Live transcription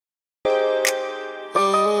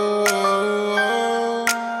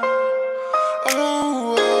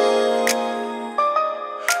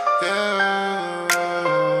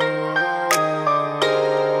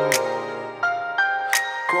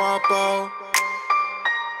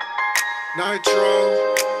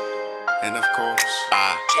Nitro, and of course,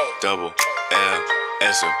 iLL.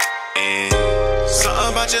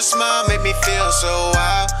 Something about your smile make me feel so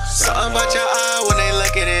wild. Something about your eye when they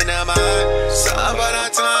looking into mine. Something about our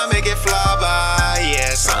time make it fly by.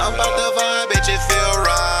 Yeah, something about the vibe, bitch, it feel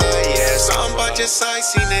right. Yeah, something about your sight,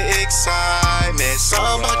 seen the excitement.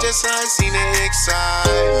 Something about your sight, seen the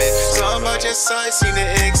excitement. Something about your sight, seen the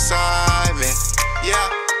excitement. Yeah,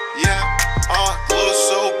 yeah, glow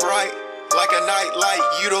so bright, like a night light.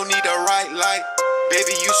 You don't need a right light.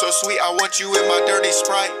 Baby, you so sweet, I want you in my dirty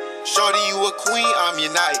Sprite. Shorty, you a queen, I'm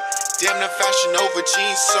your knight. Damn, the Fashion Nova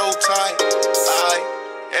jeans so tight.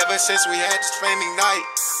 Ever since we had this flaming night,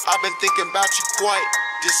 I've been thinking about you quite.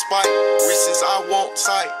 Despite reasons I won't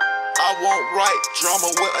cite, I won't write drama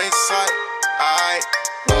with insight.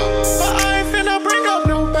 But I ain't finna bring up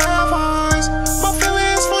no bad vibes. My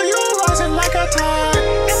feelings for you rising like a tide.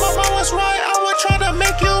 If my mind was right, I would try to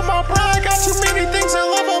make you my bride. Got too many things I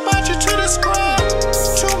love about you to describe.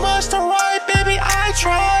 Too much to write, baby, I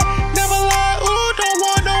tried. Never lie, ooh, don't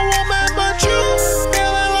want no woman but you.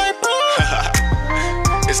 Feeling like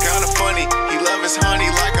boo. It's kinda funny, he love his honey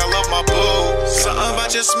like I love my boo. Something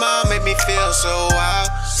about your smile make me feel so wild.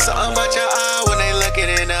 Something about your eye when they looking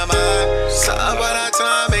into mine. Something about our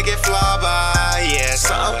time make it fly by. Yeah,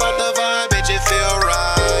 something about the vibe, bitch, it feel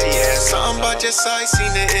right. Yeah, something about your sight,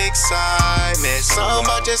 seen the excitement. Something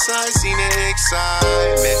about your sight, seen the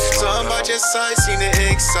excitement. Something about your sight, seen the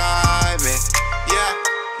excitement. Yeah,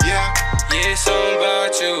 yeah. Yeah, something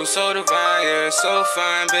about you, so divine, yeah, so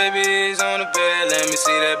fine. Baby is on the bed, let me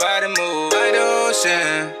see that body move like the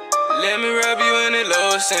ocean. Let me rub you in the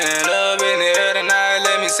lotion, love in the air tonight.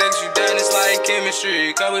 Let me sex you down, it's like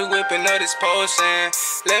chemistry. Cause we whipping up this potion.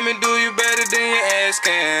 Let me do you better than your ass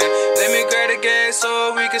can. Let me grab the gas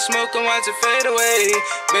so we can smoke and watch it fade away.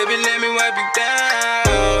 Baby, let me wipe you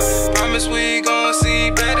down. Promise we gon' see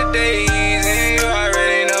better days. And you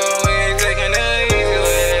already know we ain't taking the easy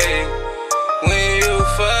way. When you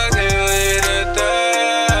fucking with a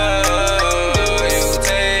thug, you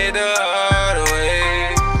take the heart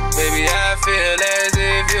away. Baby, I feel as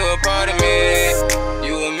if you a part of me.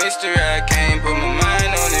 You a mystery, I can't put my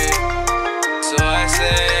mind on it. So I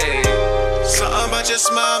say, something about your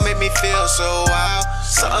smile make me feel so wild.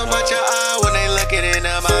 Something about your eye when they looking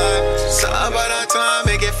into mine. Something about our time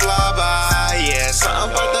make it fly by. Yeah,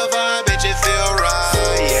 something about the vibe, bitch, it feel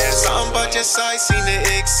right. Yeah, something about your sight, seen the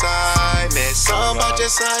excitement. Something about your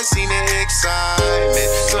sight, seen the excitement.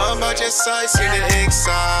 Something about your sight, seen the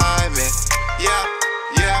excitement. Yeah,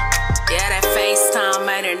 yeah. Yeah, that FaceTime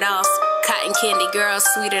made enough. Cotton candy girl,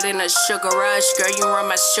 sweeter than a sugar rush. Girl, you run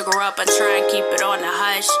my sugar up, I try and keep it on the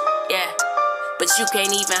hush. Yeah, but you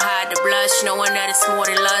can't even hide the blush, knowing that it's more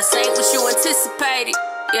than lust. Ain't what you anticipated,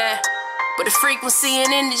 yeah. But the frequency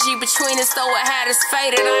and energy between us, though it had us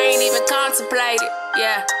faded, I ain't even contemplated,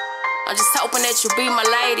 yeah. I'm just hoping that you'll be my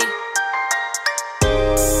lady.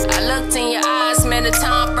 I looked in your eyes, man, the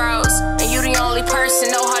time froze. And you the only person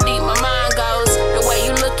know how deep my mind goes. The way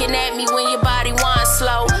you looking at me when your body winds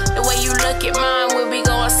slow. The way you look at mine when we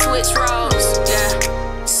gon' switch roles, yeah.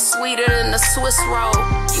 Sweeter than a Swiss roll.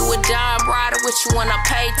 You a dime rider with you when I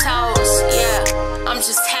pay tolls, yeah. I'm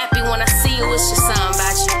just happy when I see you. It's just something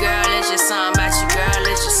about you, girl. It's just something about you, girl.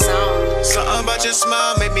 It's just something. Something about your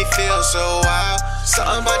smile make me feel so wild.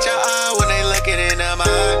 Something about your eye when they looking into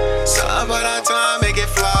mine. Something about our time make it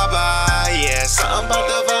fly by. Yeah, something about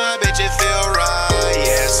the vibe, bitch, it feel right.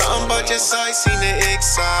 Yeah, something about your sight, seen the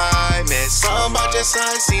excitement. Something about your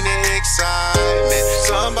sight, seen the excitement.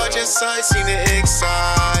 Something about your sight, seen the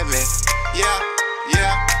excitement. Yeah,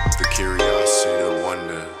 yeah. The curiosity, the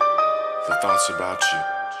wonder, the thoughts about you,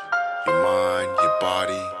 your mind, your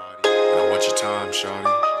body, and I want your time, shawty.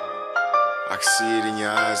 I can see it in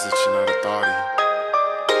your eyes that you're not a thotty.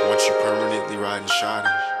 I want you permanently riding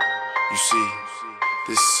shawty. You see,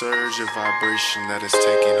 this surge of vibration that has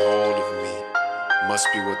taken hold of me must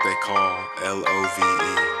be what they call LOVE.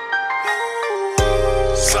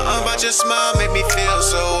 Something about your smile make me feel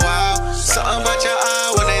so wild. Something about your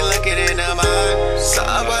eye when they looking into mine.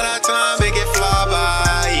 Something about our time make it fly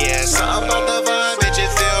by. Yeah, something about the vibe, bitch,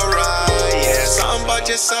 it feel right. Yeah, something about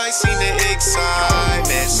your sight, seen the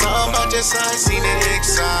excitement. Something about your sight, seen the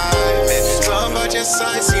excitement. Something about your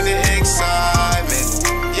sight, seen the excitement.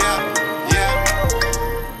 Yeah.